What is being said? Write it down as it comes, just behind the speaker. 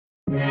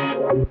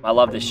I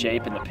love the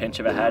shape and the pinch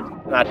of a head.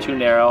 Not too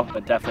narrow,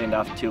 but definitely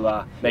enough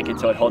to make it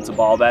so it holds the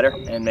ball better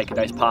and make a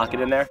nice pocket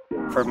in there.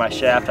 For my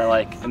shaft, I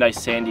like a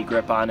nice sandy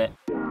grip on it.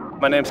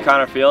 My name's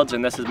Connor Fields,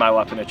 and this is my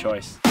weapon of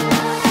choice.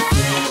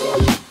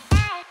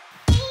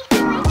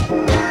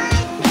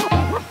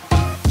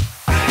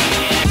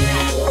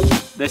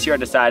 This year I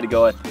decided to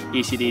go with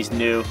ECD's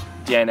new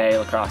DNA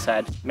Lacrosse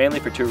head, mainly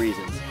for two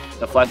reasons.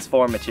 The flex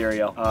form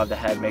material of the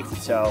head makes it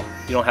so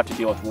you don't have to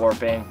deal with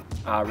warping,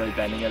 really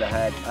bending of the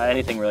head,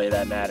 anything really of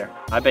that matter.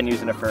 I've been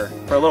using it for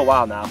a little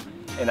while now,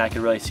 and I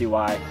can really see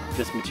why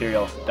this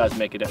material does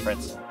make a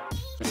difference.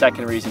 The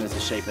second reason is the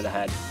shape of the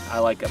head. I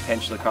like a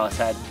pinch lacrosse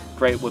head,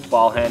 great with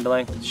ball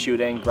handling,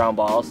 shooting, ground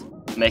balls,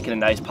 making a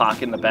nice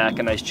pocket in the back,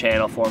 a nice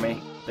channel for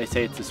me. They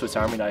say it's the Swiss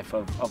Army knife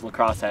of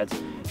lacrosse heads,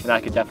 and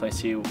I could definitely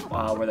see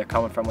where they're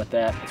coming from with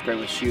that. It's great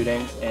with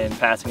shooting and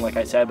passing, like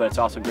I said, but it's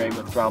also great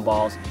with ground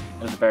balls.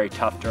 It's a very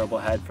tough, durable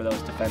head for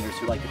those defenders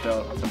who like to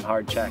throw some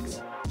hard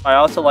checks. I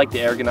also like the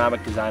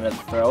ergonomic design of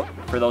the throat.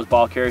 For those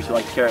ball carriers who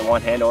like to carry it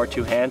one hand or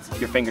two hands,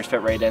 your fingers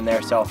fit right in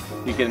there, so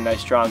you get a nice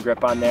strong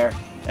grip on there.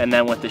 And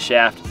then with the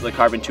shaft, the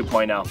Carbon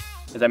 2.0.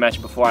 As I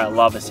mentioned before, I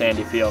love the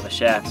sandy feel of the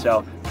shaft,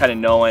 so kind of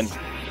knowing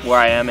where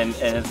I am and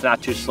it's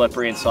not too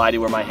slippery and slidey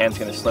where my hand's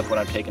going to slip when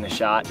I'm taking a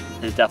shot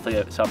is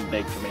definitely something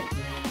big for me.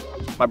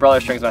 My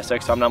brother strings my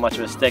stick, so I'm not much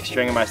of a stick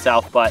stringer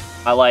myself, but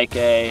I like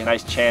a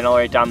nice channel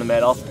right down the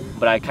middle,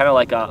 but I kind of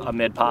like a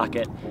mid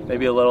pocket,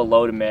 maybe a little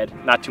low to mid,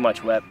 not too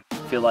much whip. I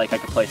feel like I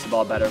could place the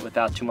ball better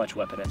without too much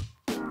whip in it.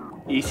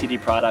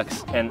 ECD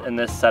products and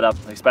this setup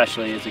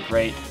especially is a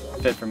great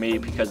fit for me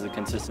because of the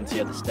consistency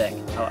of the stick.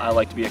 I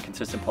like to be a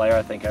consistent player,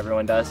 I think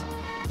everyone does,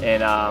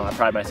 and I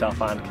pride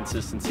myself on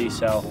consistency,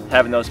 so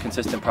having those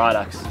consistent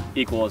products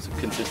equals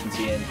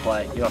consistency in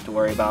play. You don't have to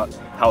worry about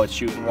how it's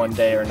shooting one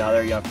day or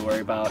another, you don't have to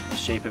worry about the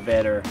shape of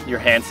it or your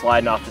hand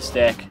sliding off the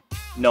stick.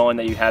 Knowing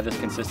that you have this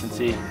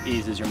consistency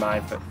eases your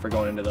mind for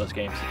going into those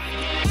games.